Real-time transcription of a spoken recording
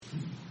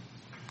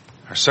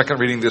Our second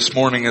reading this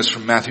morning is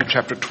from Matthew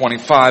chapter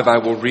 25. I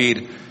will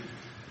read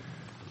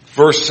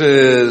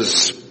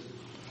verses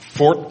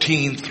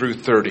 14 through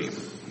 30.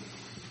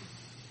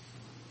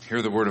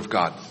 Hear the word of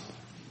God.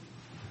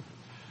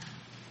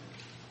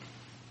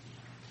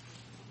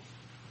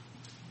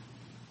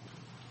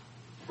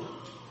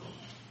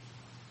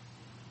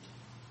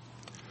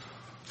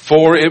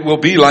 For it will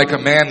be like a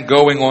man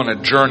going on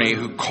a journey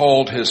who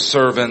called his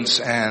servants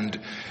and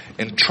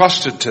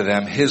entrusted to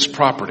them his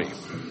property.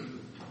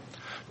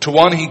 To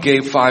one he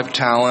gave 5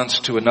 talents,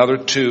 to another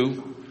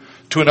 2,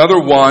 to another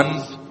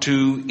 1,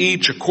 to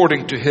each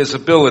according to his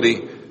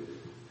ability.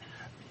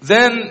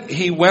 Then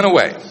he went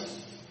away.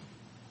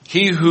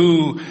 He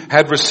who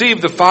had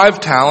received the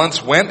 5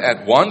 talents went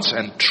at once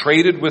and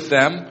traded with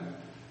them,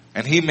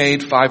 and he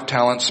made 5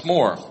 talents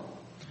more.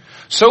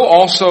 So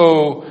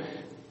also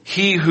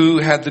he who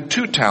had the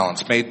 2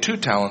 talents made 2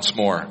 talents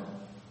more.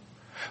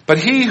 But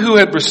he who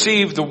had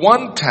received the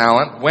 1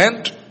 talent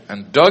went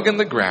and dug in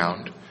the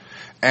ground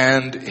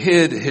and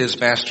hid his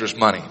master's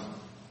money.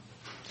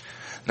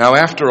 Now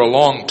after a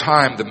long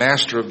time, the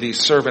master of these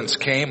servants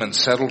came and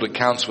settled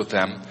accounts with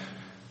them.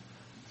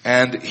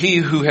 And he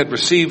who had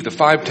received the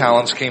 5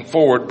 talents came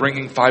forward,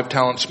 bringing 5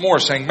 talents more,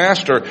 saying,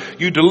 Master,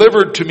 you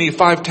delivered to me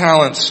 5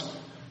 talents.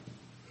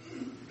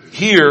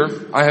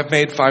 Here I have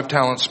made 5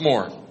 talents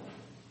more.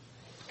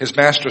 His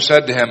master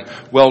said to him,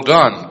 Well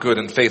done, good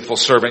and faithful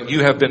servant.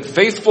 You have been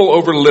faithful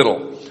over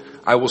little.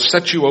 I will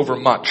set you over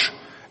much.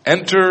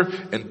 Enter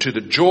into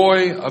the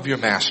joy of your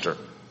master.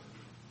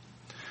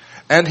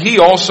 And he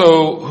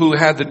also who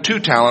had the 2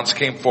 talents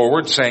came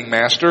forward, saying,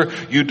 Master,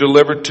 you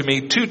delivered to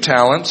me 2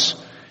 talents.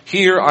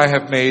 Here I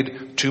have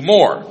made 2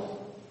 more.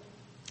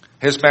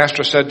 His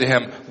master said to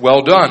him,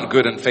 Well done,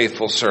 good and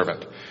faithful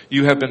servant.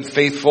 You have been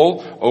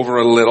faithful over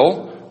a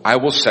little. I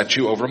will set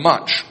you over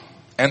much.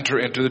 Enter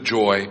into the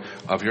joy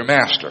of your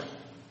master.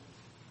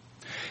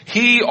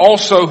 He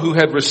also who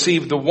had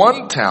received the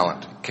 1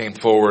 talent came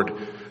forward,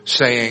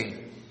 saying,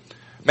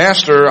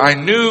 Master, I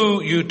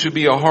knew you to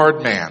be a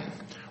hard man,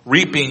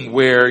 reaping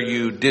where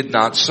you did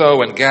not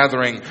sow and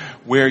gathering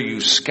where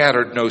you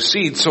scattered no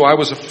seed. So I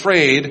was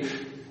afraid,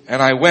 and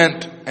I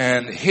went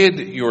and hid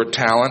your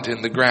talent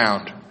in the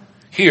ground.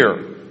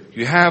 Here,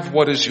 you have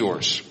what is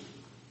yours.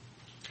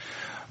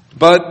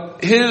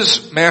 But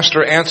his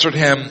master answered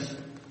him,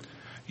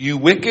 You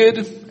wicked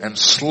and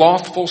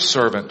slothful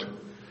servant.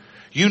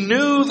 You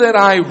knew that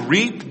I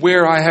reap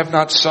where I have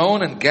not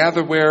sown and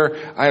gather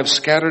where I have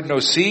scattered no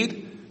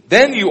seed.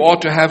 Then you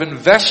ought to have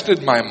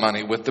invested my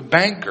money with the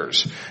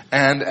bankers,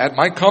 and at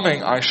my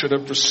coming I should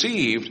have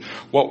received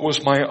what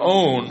was my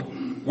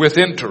own with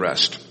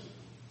interest.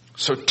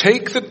 So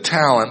take the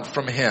talent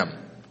from him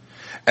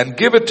and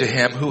give it to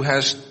him who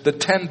has the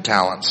 10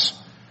 talents.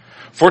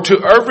 For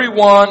to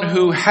everyone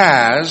who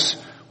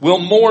has will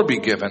more be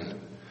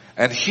given,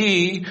 and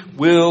he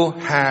will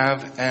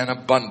have an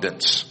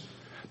abundance.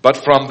 But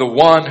from the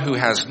one who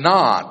has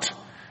not,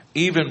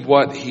 even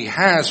what he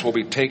has will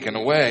be taken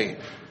away.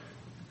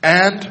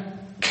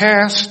 And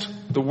cast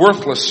the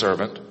worthless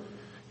servant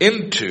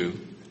into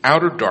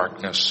outer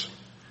darkness.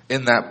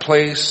 In that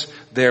place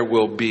there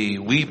will be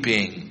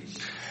weeping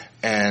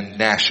and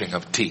gnashing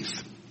of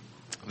teeth.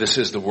 This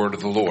is the word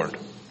of the Lord.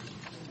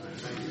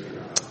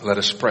 Let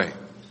us pray.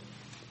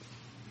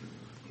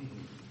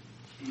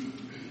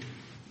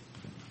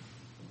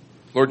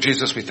 Lord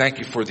Jesus, we thank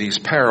you for these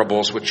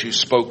parables which you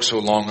spoke so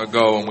long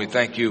ago, and we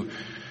thank you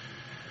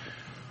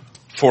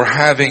for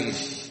having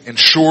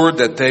ensured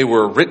that they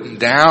were written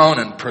down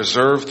and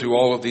preserved through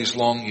all of these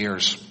long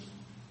years.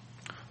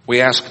 We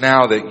ask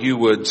now that you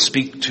would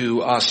speak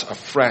to us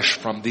afresh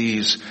from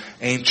these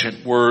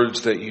ancient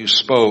words that you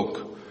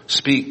spoke.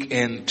 Speak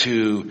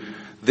into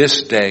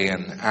this day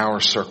and our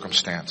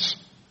circumstance.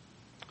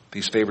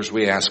 These favors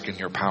we ask in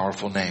your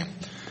powerful name.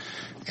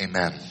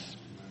 Amen.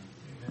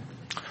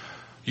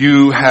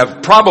 You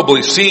have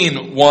probably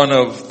seen one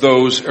of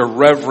those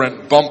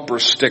irreverent bumper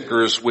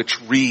stickers which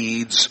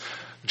reads,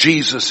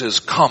 Jesus is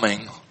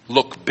coming,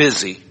 look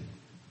busy.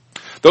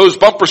 Those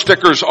bumper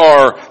stickers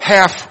are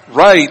half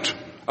right,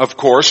 of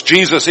course.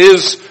 Jesus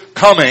is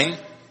coming.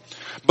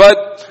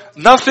 But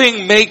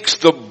nothing makes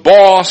the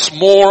boss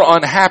more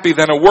unhappy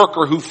than a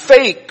worker who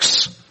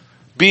fakes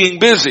being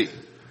busy.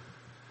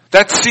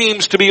 That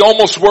seems to be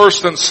almost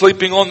worse than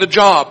sleeping on the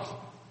job.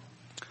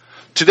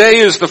 Today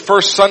is the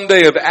first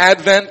Sunday of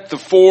Advent, the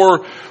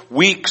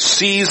 4-week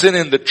season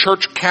in the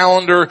church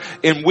calendar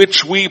in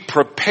which we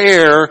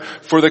prepare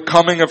for the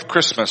coming of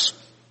Christmas.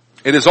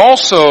 It is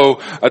also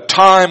a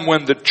time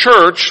when the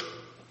church,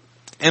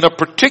 in a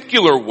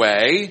particular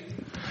way,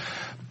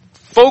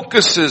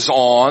 focuses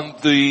on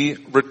the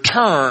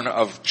return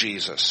of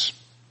Jesus.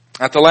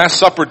 At the Last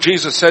Supper,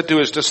 Jesus said to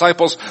his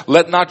disciples,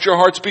 Let not your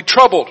hearts be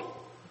troubled.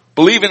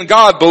 Believe in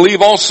God,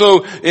 believe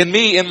also in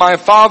me. In my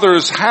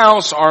Father's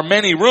house are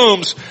many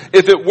rooms.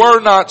 If it were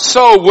not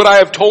so, would I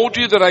have told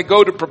you that I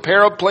go to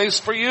prepare a place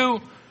for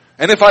you?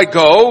 And if I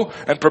go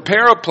and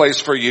prepare a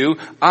place for you,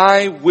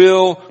 I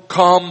will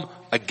come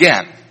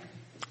again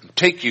and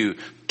take you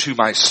to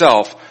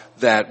myself,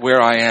 that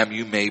where I am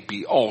you may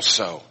be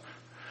also.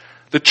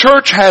 The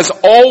church has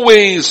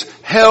always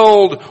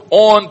held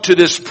on to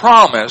this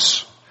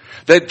promise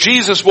that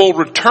Jesus will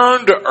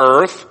return to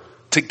earth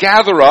to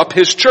gather up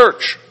his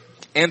church.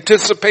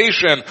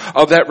 Anticipation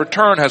of that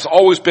return has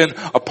always been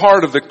a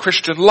part of the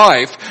Christian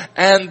life,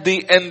 and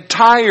the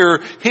entire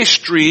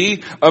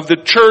history of the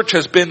church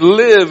has been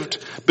lived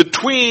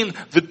between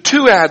the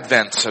two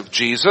advents of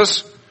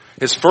Jesus,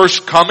 his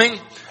first coming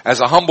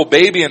as a humble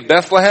baby in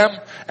Bethlehem,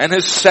 and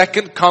his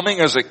second coming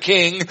as a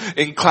king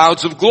in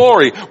clouds of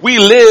glory. We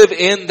live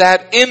in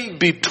that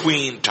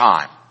in-between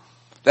time,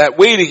 that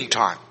waiting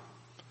time.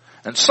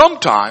 And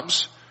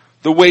sometimes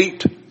the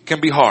wait can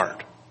be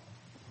hard.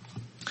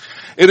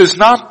 It has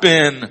not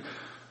been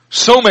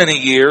so many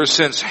years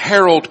since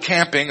Harold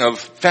Camping of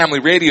Family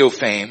Radio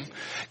fame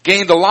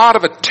gained a lot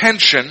of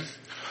attention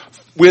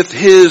with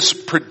his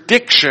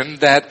prediction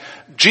that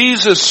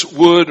Jesus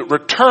would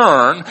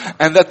return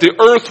and that the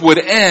earth would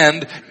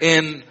end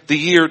in the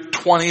year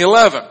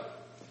 2011.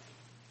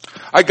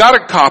 I got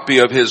a copy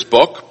of his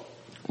book.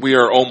 We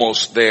are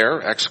almost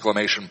there,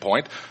 exclamation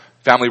point.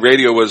 Family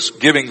Radio was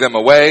giving them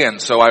away,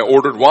 and so I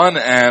ordered one,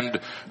 and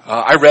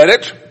I read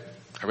it.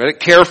 I read it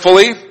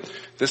carefully.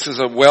 This is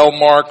a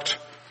well-marked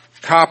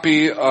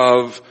copy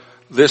of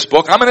this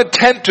book. I'm an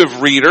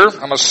attentive reader.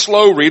 I'm a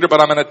slow reader,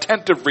 but I'm an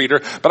attentive reader.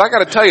 But I got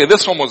to tell you,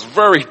 this one was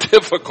very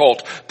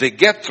difficult to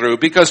get through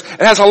because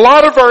it has a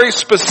lot of very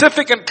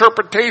specific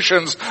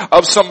interpretations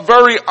of some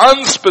very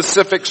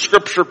unspecific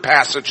scripture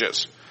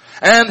passages.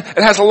 And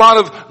it has a lot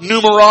of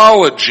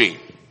numerology,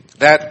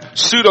 that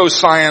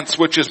pseudoscience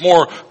which is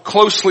more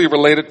closely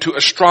related to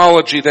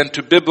astrology than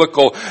to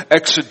biblical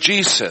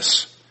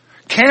exegesis.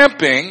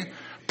 Camping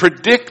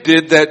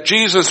predicted that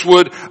Jesus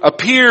would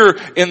appear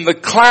in the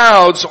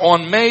clouds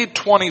on May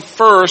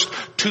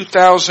 21st,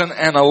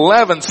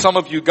 2011. Some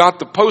of you got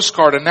the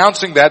postcard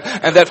announcing that,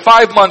 and that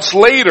 5 months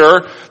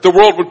later, the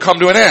world would come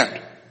to an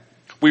end.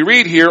 We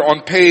read here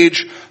on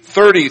page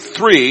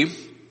 33,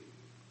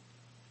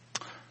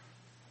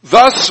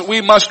 "Thus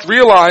we must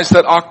realize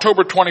that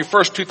October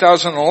 21st,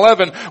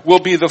 2011 will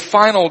be the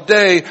final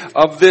day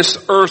of this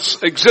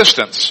earth's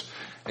existence."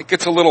 It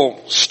gets a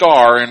little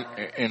star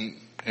in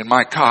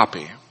my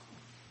copy.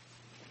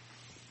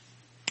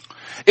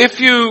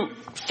 If you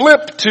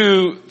flip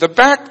to the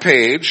back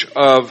page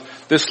of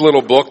this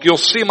little book, you'll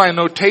see my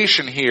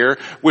notation here,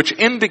 which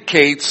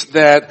indicates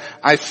that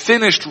I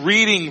finished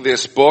reading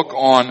this book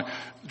on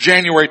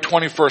January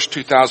 21st,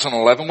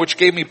 2011, which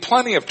gave me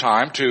plenty of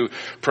time to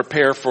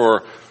prepare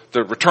for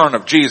the return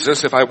of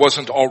Jesus if I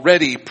wasn't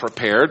already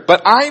prepared.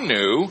 But I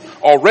knew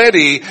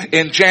already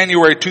in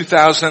January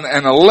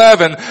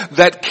 2011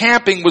 that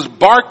Camping was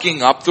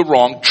barking up the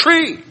wrong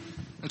tree.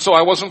 And so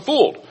I wasn't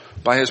fooled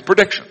by his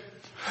prediction.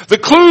 The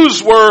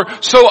clues were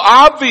so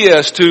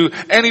obvious to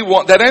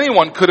anyone that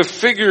anyone could have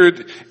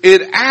figured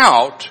it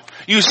out.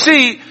 You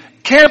see,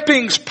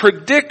 Camping's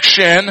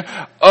prediction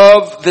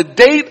of the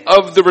date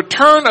of the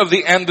return of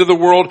the end of the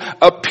world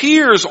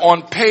appears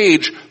on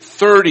page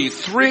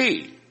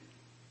 33.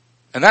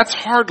 And that's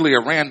hardly a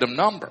random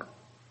number.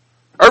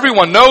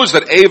 Everyone knows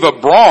that Eva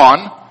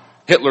Braun,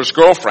 Hitler's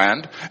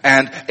girlfriend,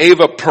 and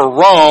Eva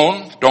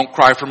Perón, don't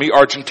cry for me,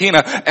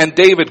 Argentina, and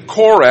David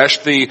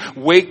Koresh, the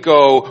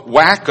Waco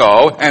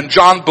wacko, and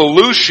John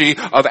Belushi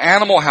of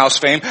Animal House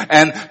fame,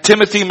 and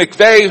Timothy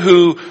McVeigh,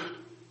 who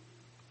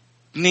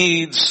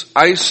needs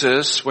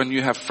ISIS when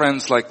you have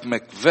friends like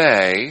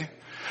McVeigh.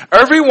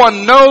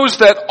 Everyone knows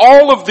that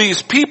all of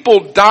these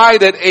people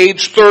died at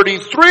age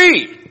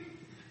 33.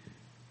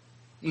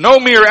 No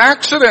mere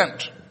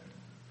accident.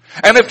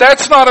 And if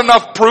that's not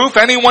enough proof,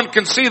 anyone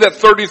can see that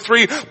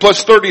 33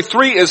 plus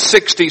 33 is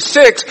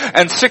 66,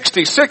 and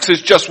 66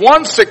 is just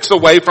 1 6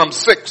 away from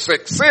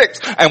 666,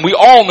 and we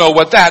all know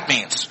what that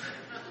means.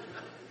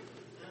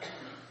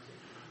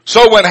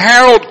 So when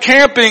Harold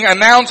Camping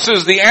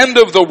announces the end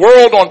of the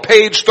world on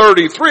page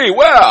 33,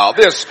 well,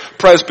 this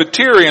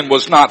Presbyterian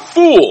was not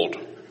fooled.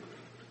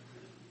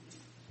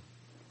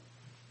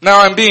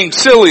 Now I'm being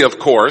silly, of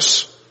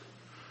course.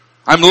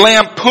 I'm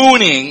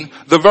lampooning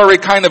the very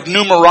kind of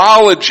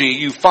numerology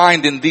you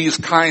find in these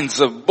kinds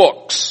of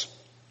books.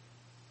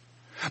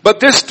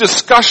 But this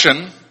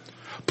discussion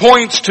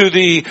points to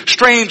the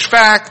strange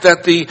fact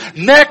that the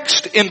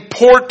next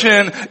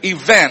important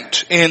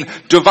event in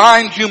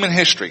divine human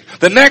history,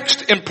 the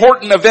next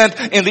important event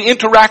in the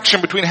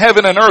interaction between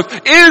heaven and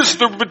earth is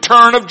the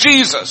return of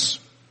Jesus.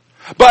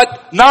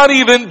 But not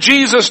even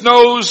Jesus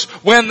knows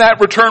when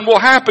that return will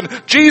happen.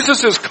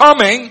 Jesus is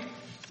coming.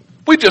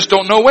 We just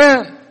don't know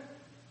when.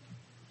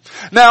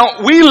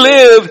 Now, we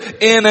live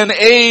in an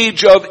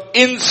age of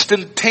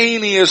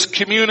instantaneous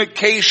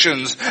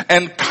communications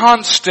and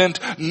constant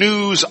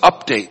news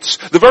updates.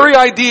 The very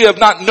idea of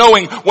not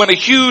knowing when a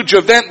huge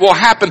event will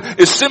happen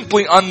is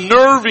simply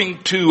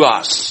unnerving to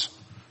us.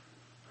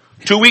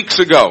 2 weeks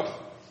ago,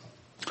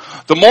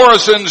 the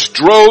Morrisons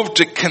drove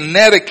to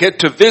Connecticut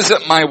to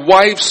visit my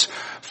wife's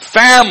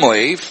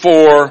family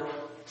for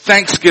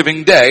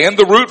Thanksgiving Day. And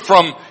the route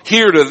from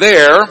here to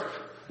there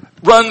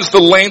runs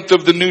the length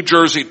of the New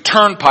Jersey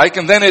Turnpike,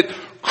 and then it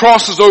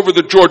crosses over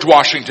the George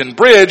Washington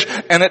Bridge,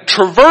 and it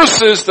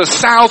traverses the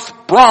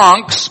South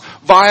Bronx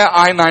via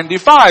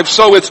I-95.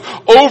 So it's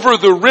over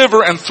the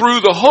river and through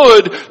the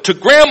hood to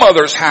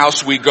grandmother's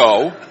house we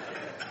go.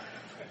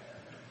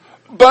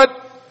 But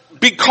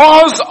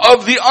because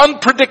of the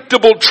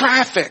unpredictable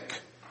traffic,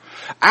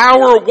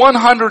 our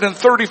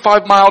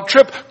 135-mile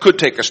trip could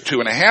take us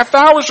 2.5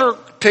 hours or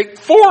take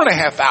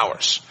 4.5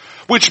 hours.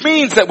 Which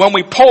means that when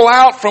we pull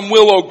out from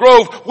Willow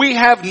Grove, we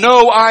have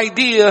no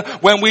idea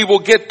when we will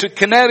get to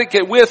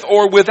Connecticut with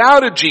or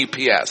without a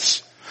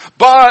GPS.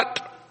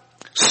 But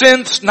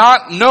since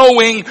not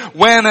knowing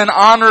when an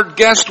honored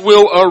guest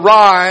will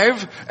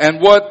arrive,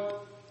 and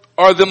what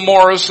are the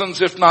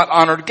Morrisons if not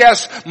honored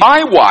guests,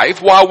 my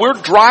wife, while we're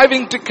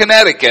driving to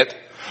Connecticut,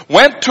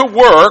 went to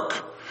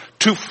work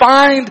to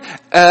find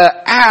an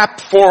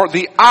app for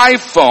the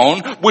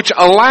iPhone which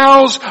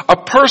allows a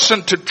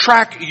person to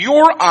track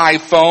your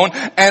iPhone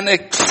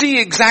and see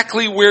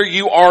exactly where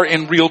you are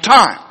in real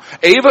time.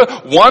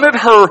 Ava wanted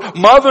her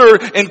mother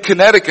in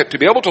Connecticut to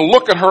be able to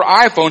look at her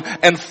iPhone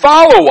and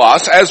follow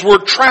us as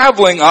we're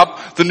traveling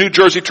up the New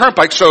Jersey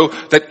Turnpike so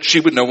that she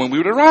would know when we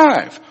would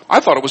arrive.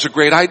 I thought it was a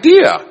great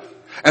idea.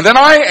 And then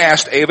I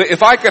asked Ava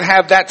if I could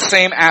have that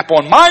same app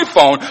on my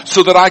phone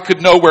so that I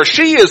could know where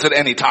she is at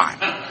any time.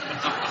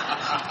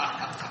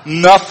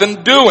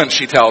 Nothing doing,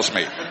 she tells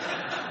me.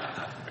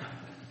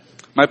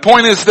 My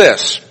point is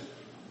this.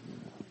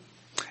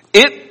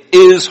 It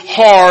is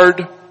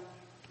hard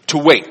to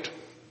wait.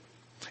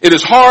 It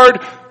is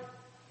hard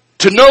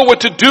to know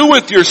what to do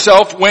with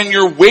yourself when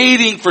you're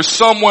waiting for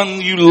someone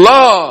you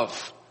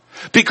love.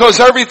 Because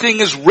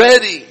everything is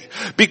ready.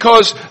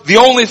 Because the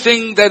only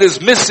thing that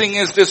is missing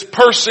is this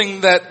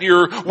person that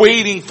you're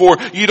waiting for.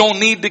 You don't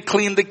need to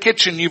clean the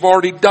kitchen. You've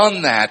already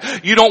done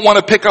that. You don't want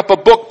to pick up a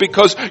book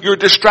because you're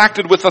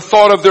distracted with the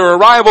thought of their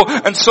arrival,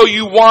 and so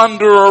you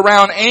wander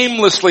around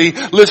aimlessly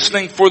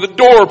listening for the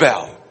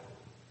doorbell.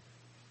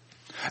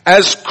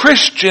 As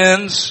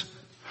Christians,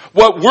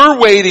 what we're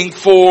waiting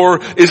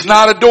for is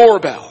not a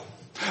doorbell,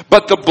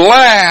 but the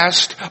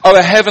blast of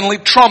a heavenly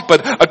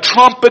trumpet, a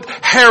trumpet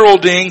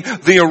heralding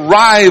the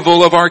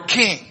arrival of our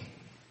King.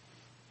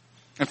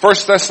 In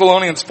 1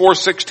 Thessalonians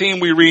 4:16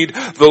 we read,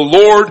 "The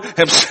Lord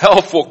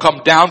himself will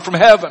come down from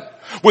heaven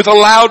with a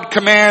loud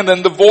command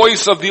and the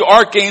voice of the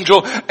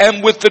archangel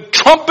and with the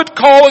trumpet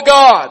call of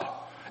God,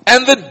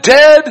 and the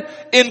dead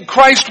in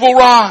Christ will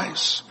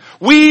rise."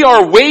 We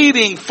are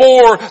waiting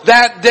for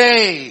that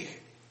day.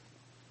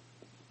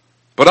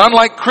 But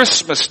unlike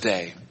Christmas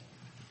Day,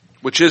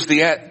 which is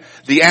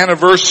the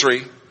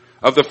anniversary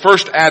of the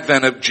first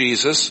advent of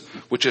Jesus,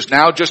 which is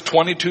now just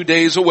 22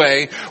 days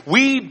away,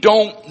 we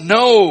don't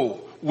know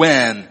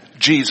when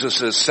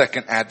Jesus'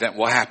 second advent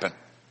will happen.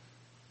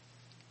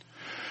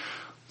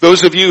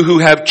 Those of you who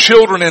have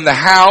children in the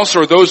house,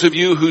 or those of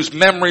you whose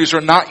memories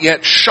are not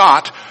yet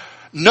shot,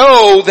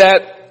 know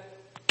that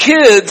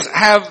kids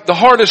have the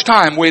hardest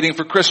time waiting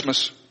for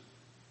Christmas.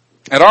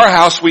 At our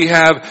house we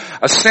have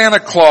a Santa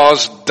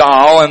Claus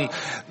doll, and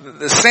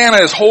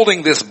Santa is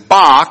holding this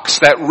box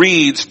that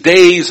reads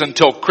days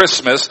until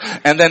Christmas,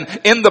 and then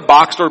in the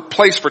box there are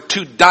placed for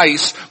 2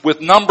 dice with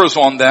numbers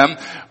on them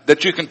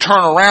that you can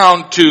turn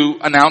around to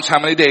announce how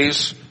many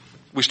days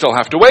we still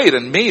have to wait.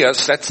 And Mia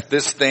sets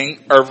this thing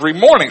every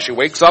morning. She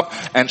wakes up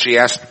and she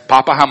asks,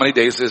 "Papa, how many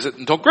days is it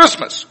until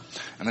Christmas?"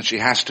 And then she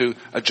has to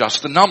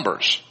adjust the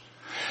numbers.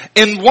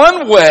 In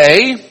one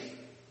way,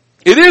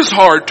 it is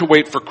hard to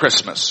wait for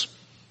Christmas.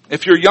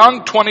 If you're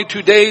young,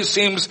 22 days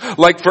seems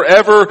like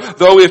forever,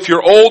 though if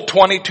you're old,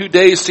 22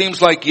 days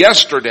seems like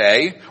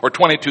yesterday, or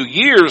 22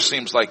 years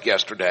seems like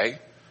yesterday.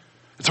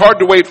 It's hard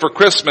to wait for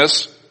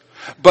Christmas,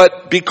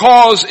 but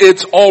because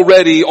it's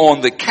already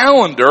on the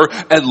calendar,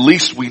 at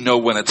least we know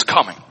when it's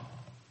coming.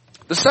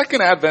 The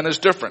second advent is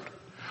different.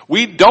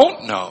 We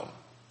don't know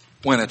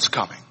when it's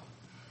coming.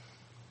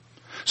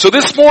 So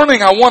this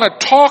morning I want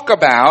to talk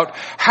about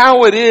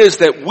how it is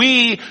that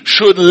we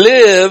should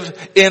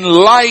live in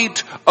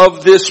light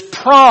of this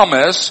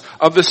promise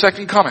of the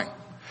second coming.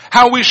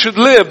 How we should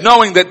live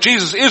knowing that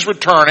Jesus is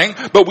returning,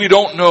 but we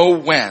don't know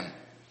when.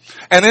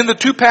 And in the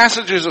 2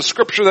 passages of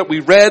Scripture that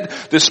we read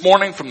this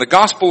morning from the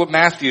Gospel of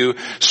Matthew,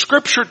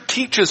 Scripture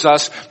teaches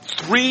us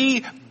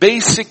 3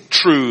 basic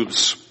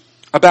truths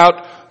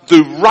about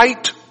the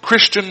right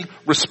Christian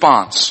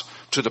response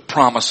to the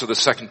promise of the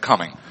second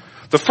coming.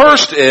 The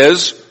first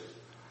is,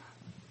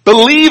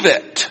 believe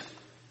it.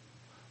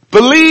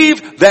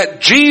 Believe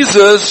that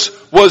Jesus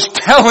was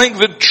telling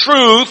the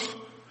truth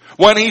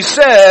when he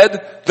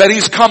said that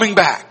he's coming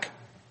back.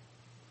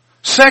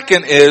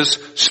 Second is,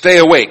 stay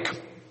awake.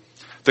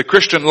 The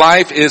Christian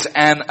life is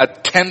an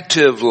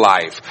attentive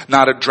life,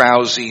 not a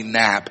drowsy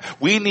nap.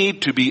 We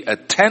need to be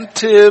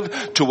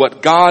attentive to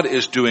what God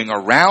is doing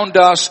around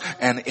us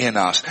and in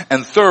us.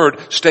 And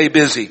third, stay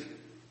busy.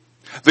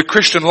 The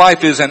Christian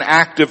life is an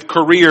active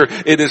career.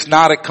 It is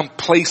not a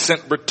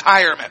complacent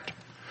retirement.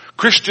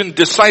 Christian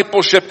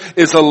discipleship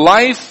is a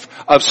life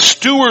of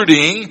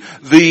stewarding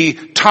the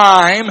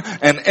time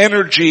and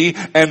energy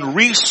and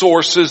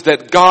resources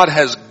that God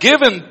has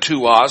given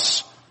to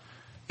us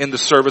in the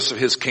service of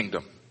His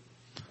kingdom.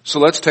 So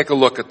let's take a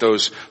look at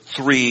those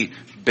three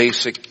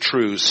basic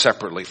truths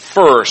separately.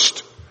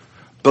 First,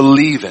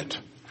 believe it.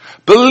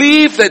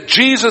 Believe that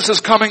Jesus is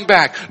coming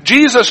back.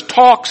 Jesus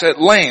talks at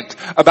length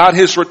about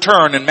His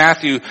return in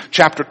Matthew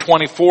chapter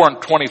 24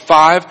 and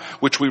 25,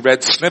 which we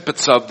read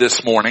snippets of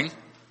this morning.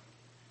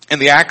 In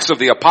the Acts of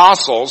the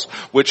Apostles,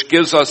 which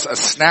gives us a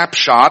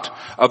snapshot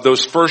of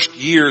those first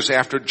years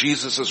after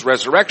Jesus'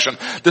 resurrection,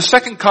 the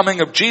second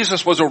coming of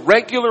Jesus was a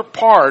regular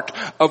part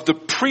of the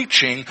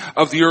preaching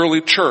of the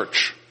early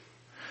church.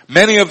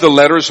 Many of the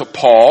letters of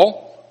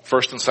Paul,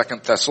 1st and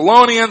 2nd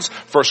Thessalonians,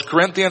 1st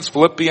Corinthians,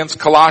 Philippians,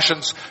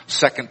 Colossians,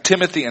 2nd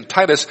Timothy, and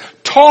Titus,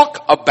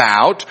 talk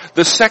about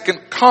the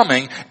second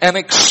coming and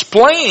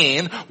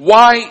explain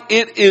why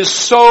it is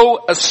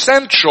so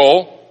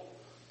essential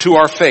to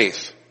our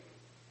faith.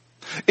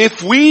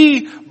 If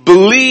we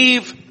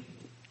believe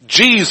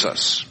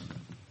Jesus,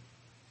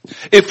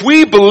 if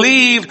we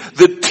believe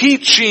the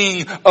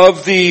teaching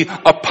of the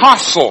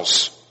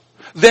apostles,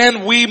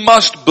 then we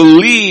must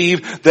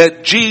believe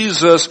that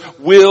Jesus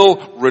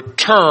will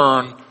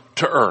return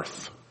to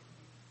earth.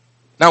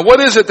 Now, what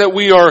is it that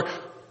we are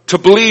to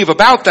believe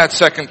about that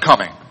second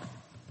coming?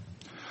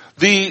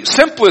 The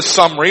simplest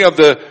summary of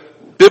the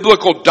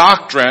biblical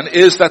doctrine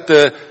is that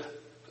the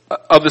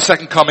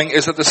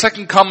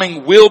second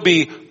coming will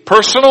be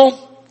personal,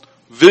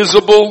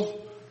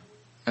 visible,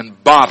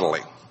 and bodily.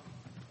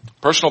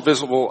 Personal,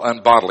 visible,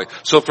 and bodily.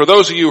 So for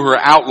those of you who are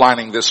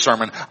outlining this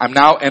sermon, I'm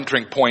now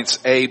entering points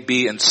A,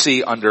 B, and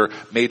C under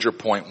major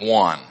point 1.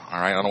 All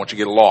right, I don't want you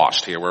to get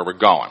lost here where we're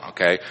going,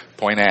 okay?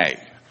 Point A.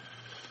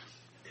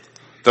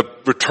 The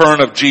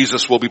return of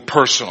Jesus will be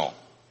personal.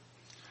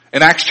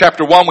 In Acts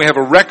chapter 1, we have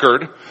a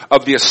record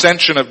of the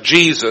ascension of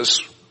Jesus.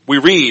 We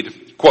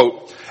read,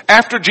 quote,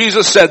 "After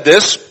Jesus said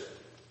this,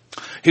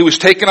 He was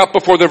taken up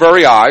before their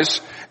very eyes,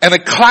 and a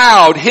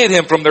cloud hid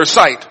Him from their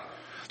sight.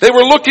 They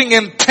were looking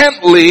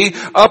intently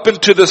up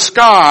into the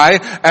sky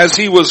as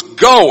He was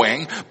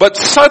going, but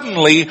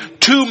suddenly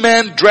 2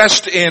 men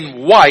dressed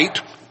in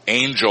white,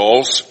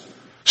 angels,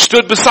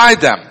 stood beside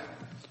them.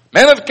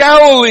 'Men of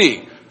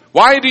Galilee,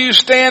 why do you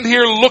stand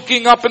here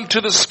looking up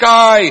into the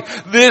sky?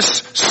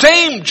 This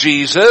same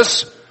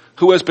Jesus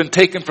who has been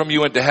taken from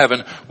you into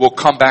heaven will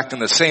come back in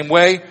the same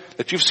way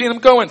that you've seen Him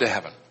go into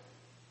heaven.'"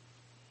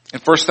 In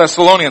 1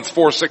 Thessalonians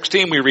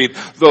 4:16 we read,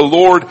 "The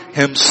Lord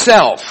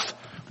Himself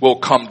will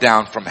come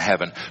down from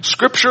heaven."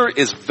 Scripture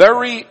is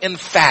very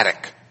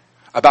emphatic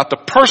about the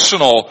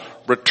personal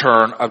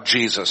return of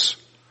Jesus.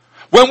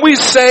 When we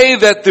say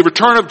that the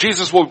return of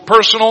Jesus will be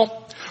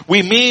personal,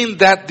 we mean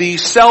that the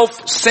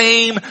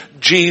self-same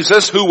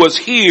Jesus who was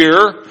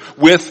here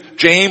with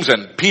James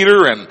and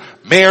Peter and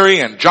Mary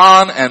and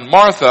John and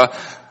Martha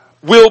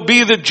will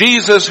be the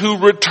Jesus who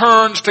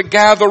returns to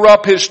gather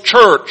up His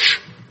church,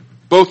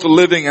 both the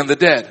living and the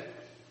dead.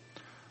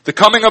 The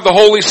coming of the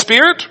Holy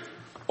Spirit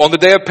on the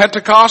day of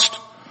Pentecost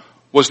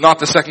was not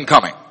the second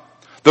coming.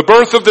 The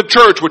birth of the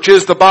church, which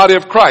is the body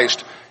of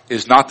Christ,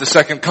 is not the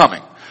second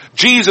coming.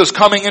 Jesus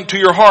coming into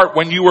your heart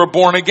when you were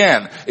born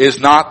again is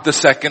not the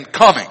second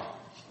coming.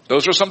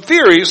 Those are some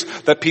theories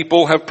that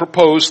people have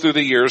proposed through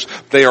the years.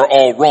 They are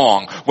all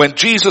wrong. When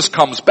Jesus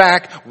comes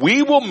back,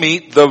 we will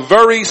meet the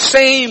very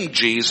same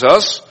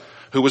Jesus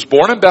who was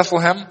born in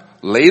Bethlehem,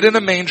 laid in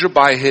a manger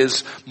by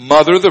His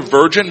mother, the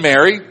Virgin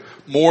Mary,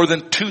 more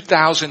than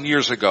 2,000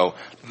 years ago.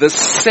 The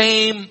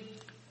same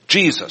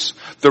Jesus.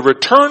 The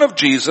return of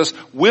Jesus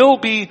will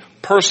be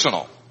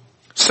personal.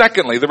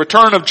 Secondly, the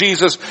return of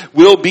Jesus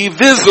will be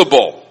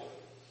visible.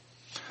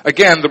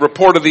 Again, the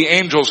report of the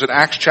angels in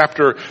Acts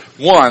chapter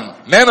 1.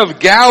 "Men of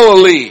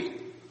Galilee,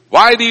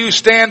 why do you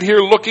stand here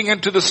looking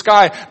into the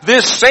sky?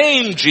 This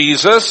same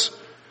Jesus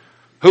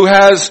who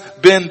has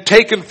been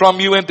taken from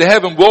you into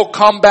heaven will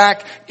come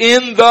back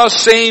in the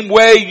same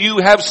way you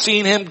have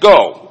seen Him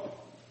go."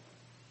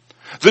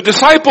 The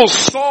disciples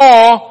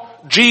saw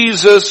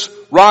Jesus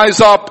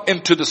rise up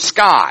into the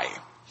sky.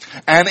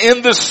 And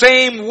in the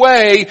same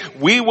way,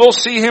 we will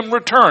see Him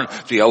return.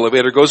 The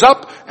elevator goes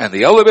up and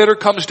the elevator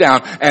comes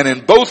down. And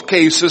in both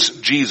cases,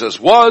 Jesus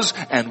was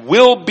and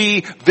will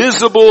be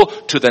visible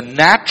to the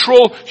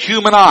natural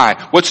human eye.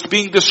 What's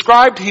being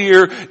described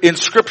here in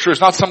Scripture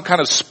is not some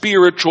kind of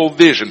spiritual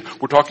vision.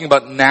 We're talking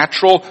about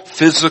natural,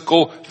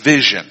 physical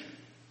vision.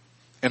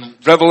 In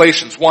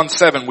Revelations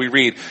 1:7 we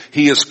read,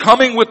 "He is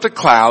coming with the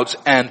clouds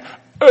and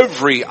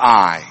every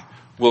eye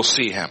will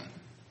see Him."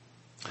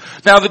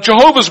 Now the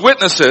Jehovah's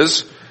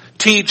Witnesses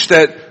teach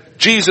that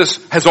Jesus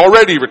has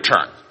already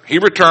returned. He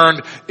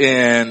returned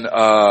in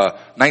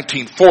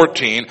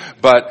 1914,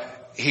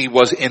 but He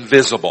was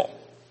invisible.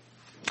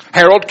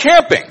 Harold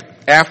Camping,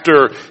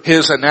 after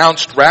his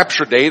announced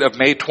rapture date of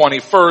May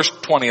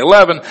 21st,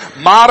 2011,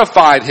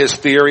 modified his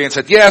theory and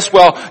said, yes,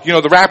 well,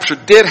 the rapture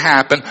did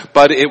happen,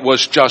 but it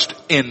was just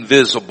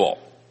invisible.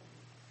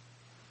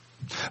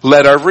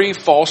 Let every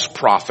false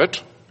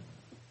prophet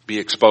be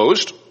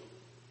exposed,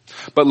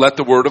 but let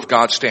the word of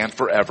God stand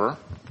forever.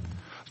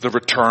 The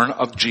return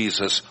of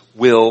Jesus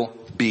will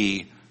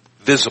be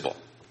visible.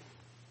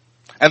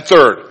 And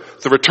third,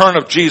 the return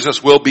of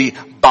Jesus will be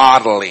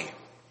bodily.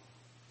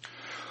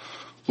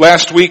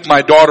 Last week,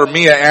 my daughter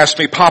Mia asked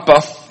me,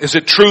 Papa, is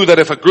it true that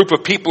if a group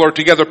of people are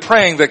together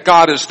praying that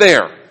God is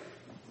there?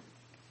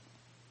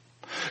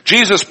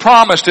 Jesus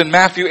promised in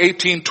Matthew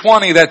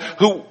 18:20 that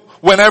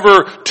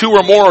whenever two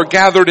or more are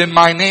gathered in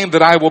my name,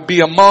 that I will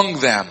be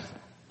among them.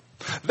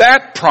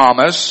 That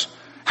promise,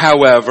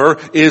 however,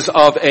 is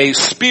of a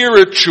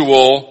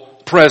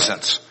spiritual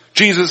presence.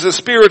 Jesus is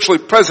spiritually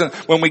present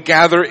when we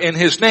gather in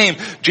his name.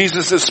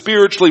 Jesus is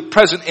spiritually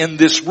present in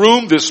this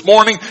room this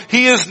morning.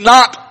 He is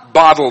not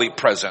bodily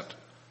present.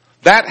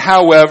 That,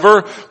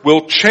 however,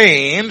 will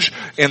change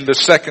in the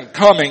second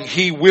coming.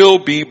 He will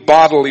be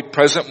bodily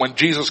present when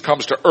Jesus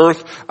comes to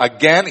earth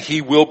again.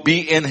 He will be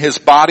in his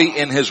body,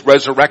 in his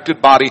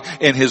resurrected body,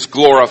 in his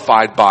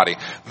glorified body.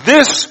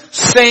 This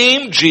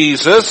same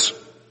Jesus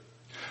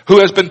who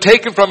has been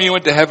taken from you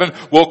into heaven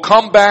will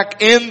come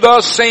back in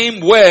the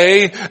same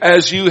way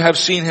as you have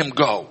seen him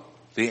go,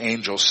 the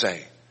angels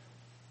say.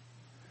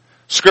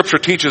 Scripture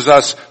teaches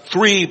us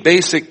three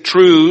basic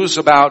truths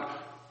about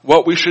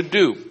what we should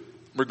do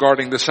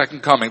regarding the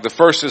second coming. The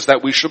first is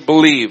that we should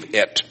believe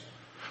it.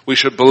 We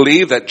should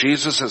believe that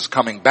Jesus is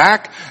coming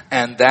back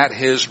and that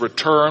his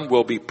return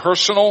will be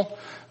personal,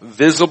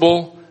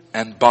 visible,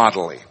 and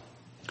bodily.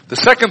 The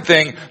second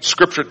thing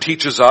Scripture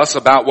teaches us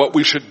about what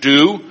we should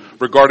do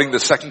regarding the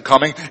second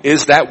coming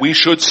is that we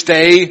should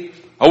stay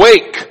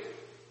awake.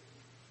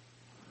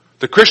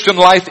 The Christian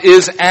life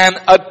is an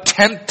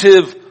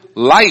attentive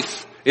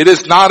life. It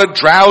is not a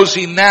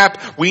drowsy nap.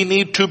 We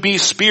need to be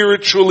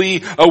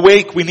spiritually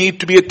awake. We need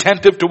to be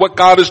attentive to what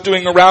God is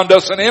doing around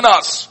us and in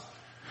us.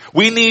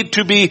 We need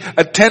to be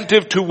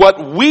attentive to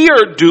what we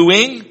are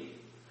doing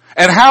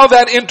and how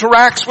that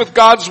interacts with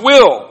God's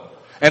will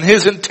and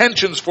his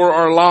intentions for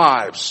our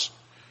lives.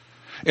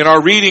 In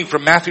our reading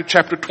from Matthew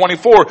chapter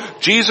 24,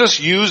 Jesus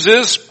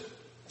uses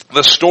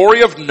the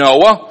story of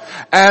Noah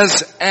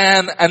as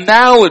an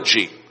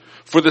analogy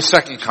for the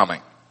second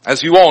coming.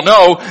 As you all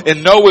know,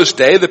 in Noah's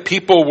day, the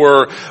people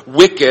were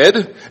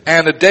wicked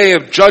and a day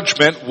of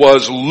judgment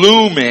was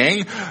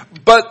looming,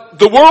 but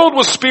the world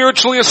was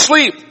spiritually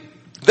asleep.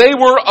 They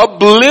were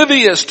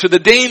oblivious to the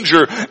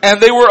danger,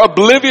 and they were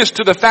oblivious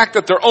to the fact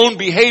that their own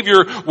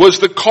behavior was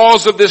the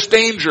cause of this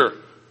danger.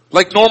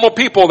 Like normal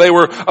people, they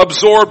were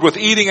absorbed with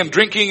eating and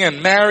drinking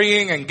and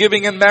marrying and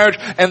giving in marriage,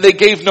 and they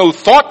gave no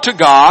thought to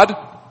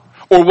God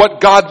or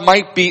what God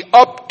might be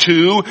up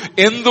to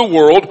in the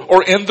world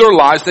or in their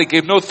lives. They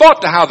gave no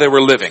thought to how they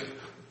were living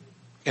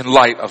in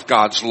light of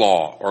God's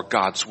law or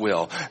God's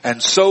will.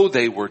 And so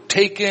they were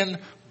taken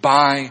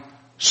by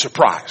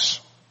surprise.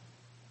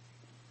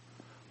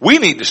 We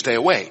need to stay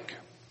awake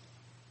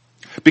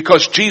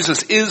because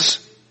Jesus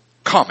is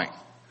coming,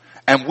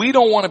 and we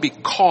don't want to be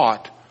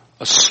caught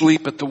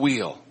asleep at the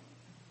wheel.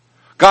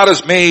 God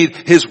has made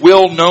his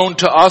will known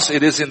to us.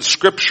 It is in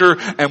Scripture,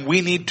 and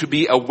we need to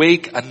be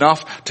awake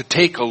enough to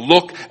take a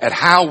look at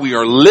how we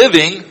are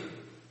living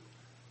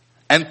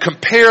and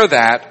compare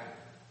that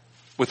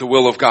with the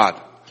will of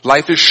God.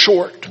 Life is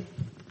short.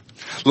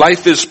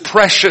 Life is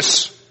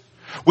precious.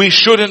 We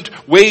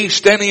shouldn't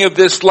waste any of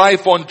this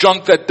life on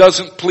junk that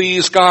doesn't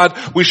please God.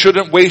 We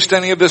shouldn't waste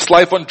any of this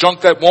life on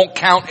junk that won't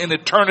count in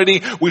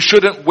eternity. We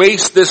shouldn't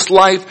waste this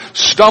life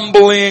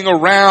stumbling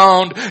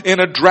around in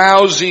a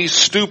drowsy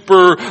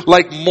stupor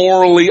like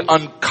morally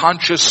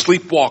unconscious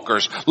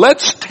sleepwalkers.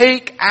 Let's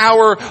take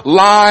our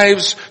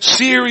lives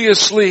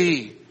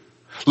seriously.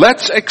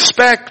 Let's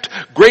expect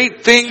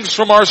great things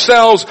from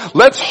ourselves.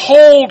 Let's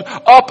hold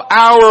up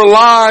our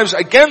lives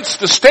against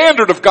the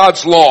standard of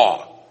God's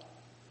law.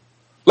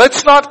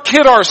 Let's not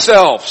kid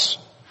ourselves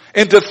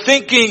into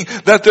thinking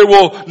that there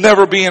will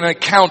never be an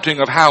accounting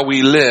of how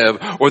we live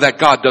or that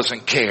God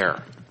doesn't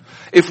care.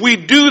 If we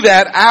do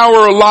that,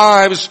 our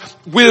lives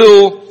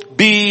will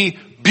be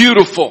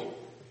beautiful.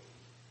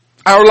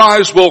 Our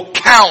lives will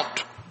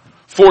count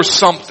for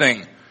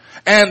something.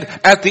 And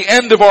at the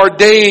end of our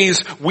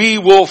days, we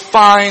will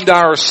find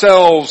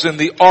ourselves in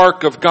the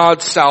ark of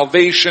God's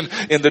salvation,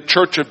 in the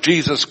church of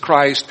Jesus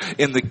Christ,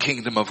 in the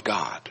kingdom of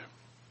God.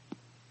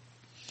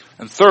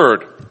 And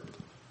third,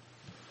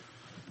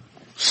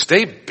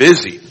 stay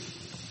busy.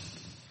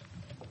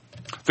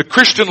 The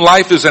Christian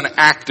life is an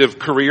active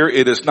career.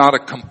 It is not a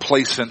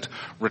complacent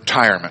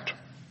retirement.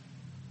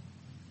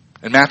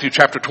 In Matthew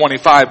chapter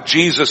 25,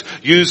 Jesus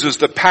uses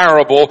the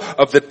parable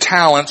of the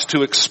talents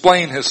to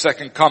explain his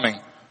second coming.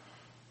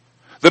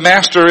 The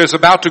master is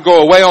about to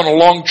go away on a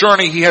long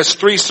journey. He has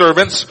 3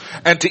 servants,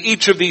 and to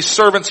each of these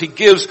servants he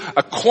gives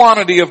a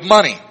quantity of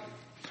money.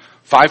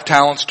 5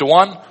 talents to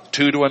one,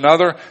 2 to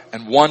another,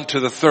 and 1 to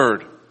the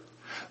third.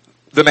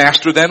 The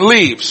master then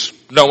leaves.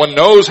 No one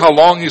knows how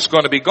long he's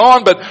going to be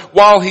gone, but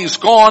while he's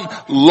gone,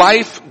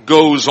 life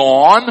goes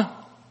on.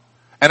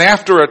 And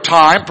after a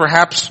time,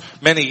 perhaps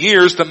many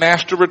years, the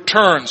master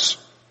returns.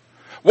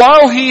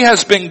 While he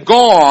has been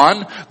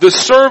gone, the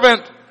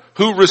servant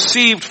who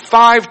received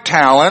 5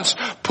 talents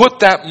put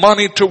that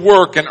money to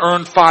work and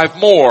earned 5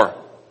 more.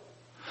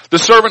 The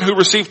servant who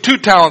received 2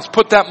 talents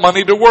put that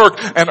money to work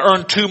and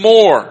earned 2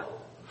 more.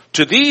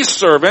 To these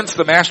servants,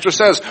 the master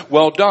says,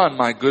 well done,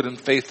 my good and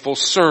faithful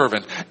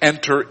servant.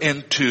 Enter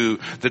into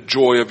the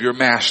joy of your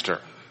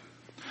master.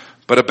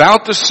 But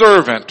about the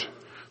servant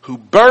who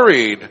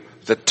buried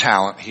the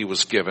talent he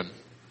was given,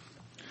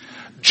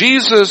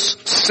 Jesus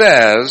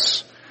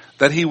says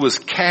that he was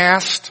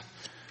cast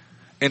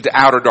into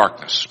outer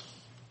darkness,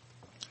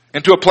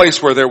 into a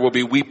place where there will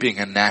be weeping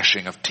and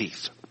gnashing of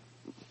teeth.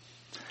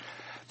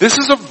 This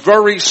is a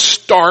very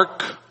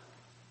stark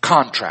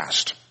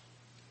contrast.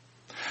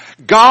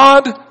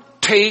 God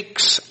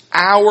takes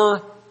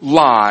our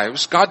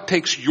lives, God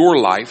takes your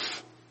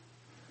life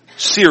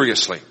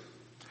seriously.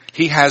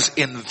 He has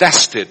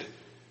invested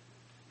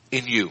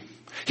in you.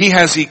 He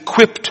has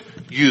equipped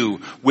you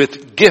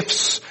with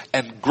gifts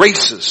and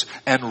graces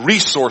and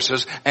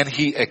resources, and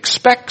He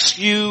expects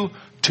you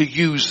to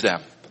use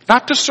them.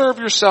 Not to serve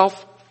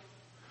yourself,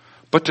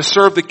 but to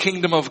serve the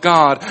kingdom of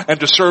God and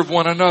to serve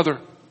one another.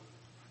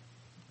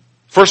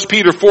 1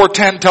 Peter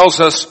 4:10 tells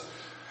us,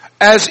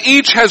 as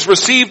each has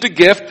received a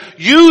gift,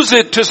 use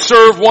it to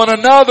serve one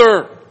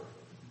another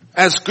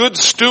as good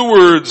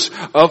stewards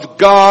of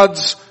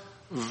God's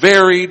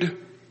varied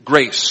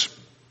grace.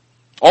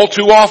 All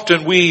too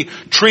often we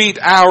treat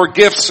our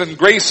gifts and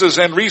graces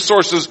and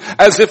resources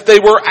as if they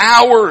were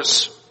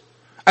ours,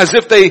 as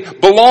if they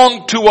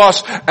belonged to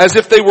us, as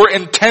if they were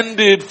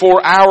intended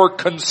for our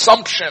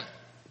consumption.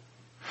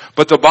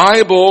 But the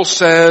Bible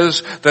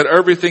says that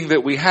everything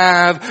that we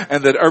have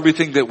and that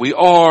everything that we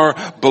are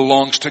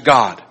belongs to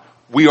God.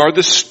 We are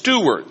the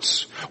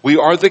stewards. We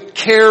are the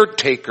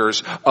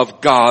caretakers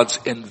of God's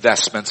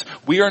investments.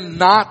 We are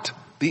not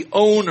the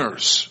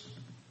owners.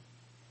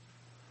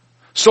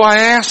 So I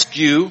ask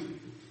you,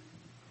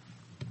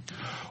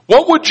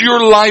 what would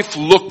your life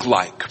look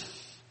like?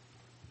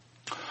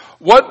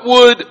 What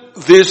would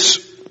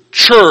this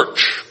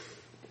church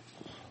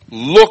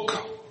look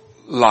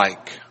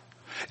like?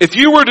 If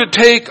you were to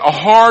take a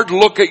hard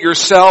look at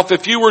yourself,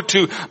 if you were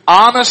to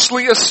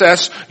honestly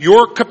assess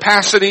your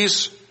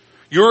capacities,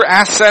 your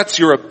assets,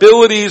 your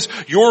abilities,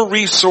 your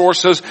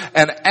resources,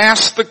 and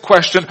ask the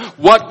question,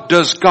 what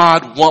does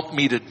God want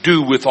me to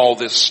do with all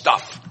this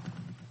stuff?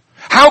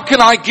 How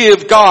can I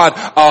give God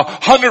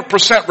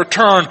 100%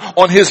 return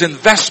on His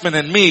investment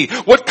in me?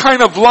 What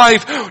kind of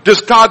life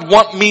does God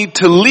want me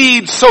to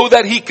lead so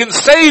that He can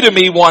say to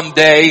me one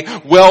day,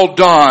 well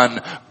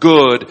done,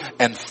 good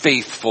and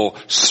faithful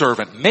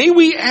servant? May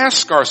we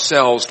ask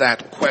ourselves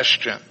that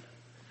question.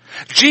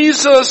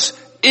 Jesus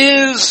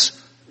is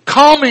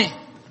coming.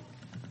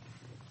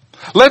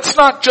 Let's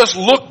not just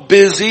look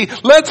busy.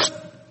 Let's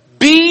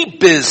be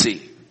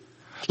busy.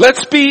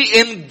 Let's be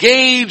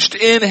engaged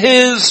in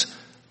His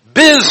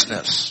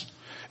business.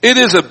 It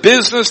is a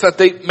business that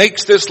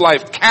makes this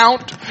life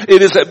count.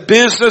 It is a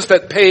business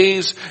that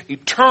pays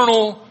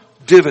eternal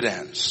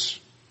dividends.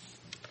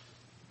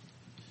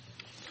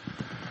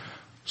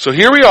 So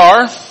here we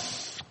are.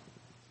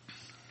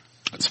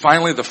 It's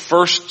finally the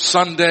first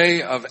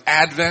Sunday of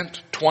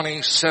Advent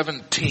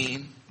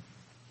 2017.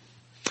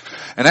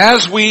 And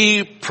as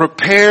we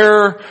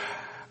prepare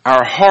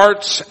our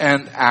hearts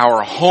and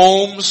our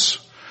homes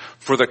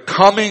for the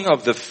coming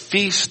of the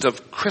feast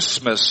of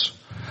Christmas,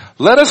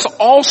 let us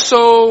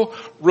also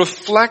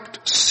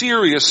reflect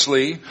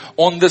seriously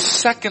on the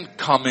second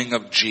coming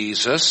of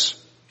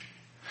Jesus.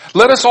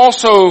 Let us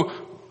also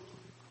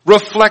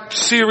reflect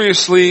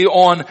seriously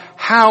on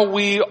how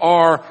we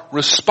are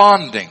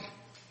responding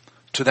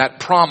to that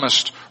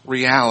promised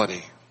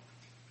reality.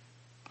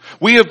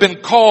 We have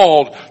been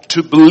called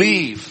to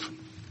believe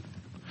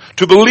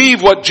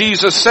what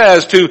Jesus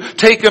says, to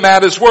take Him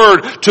at His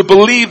word, to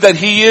believe that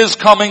He is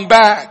coming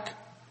back.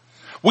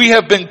 We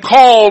have been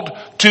called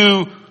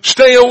to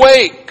stay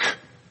awake,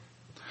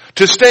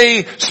 to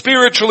stay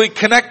spiritually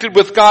connected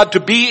with God,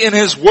 to be in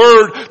His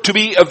Word, to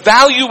be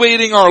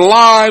evaluating our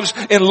lives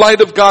in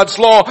light of God's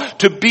law,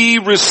 to be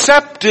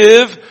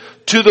receptive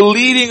to the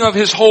leading of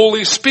His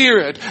Holy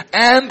Spirit.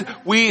 And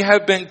we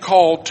have been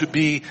called to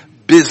be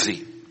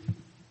busy.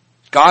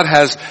 God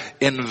has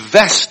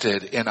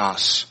invested in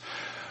us.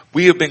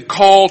 We have been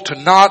called to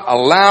not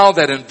allow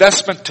that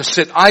investment to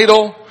sit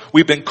idle.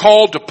 We've been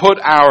called to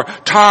put our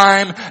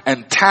time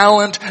and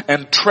talent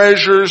and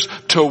treasures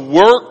to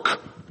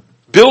work,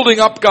 building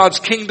up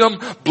God's kingdom,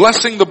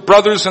 blessing the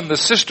brothers and the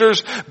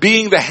sisters,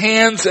 being the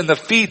hands and the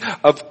feet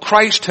of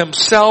Christ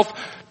Himself,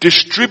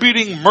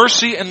 distributing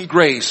mercy and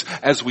grace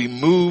as we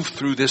move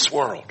through this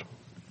world.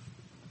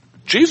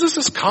 Jesus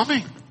is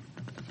coming.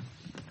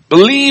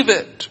 Believe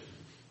it.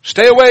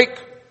 Stay awake.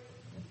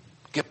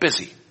 Get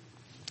busy.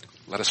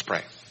 Let us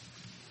pray.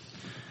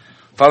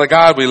 Father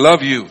God, we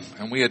love You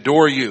and we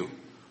adore You.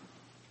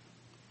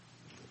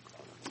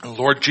 And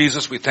Lord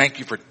Jesus, we thank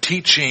You for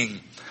teaching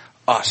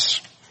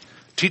us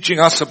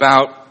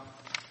about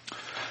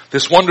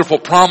this wonderful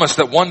promise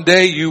that one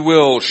day You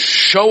will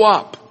show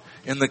up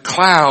in the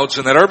clouds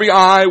and that every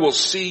eye will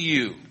see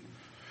You.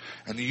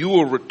 and you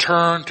will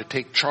return to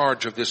take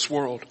charge of this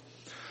world.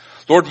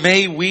 Lord,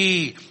 may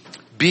we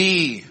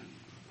be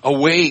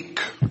awake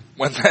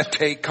when that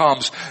day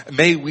comes.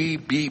 May we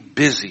be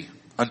busy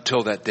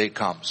until that day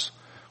comes.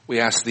 We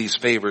ask these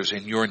favors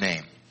in your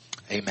name.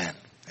 Amen.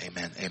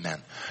 Amen.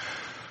 Amen.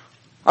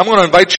 I'm going to invite you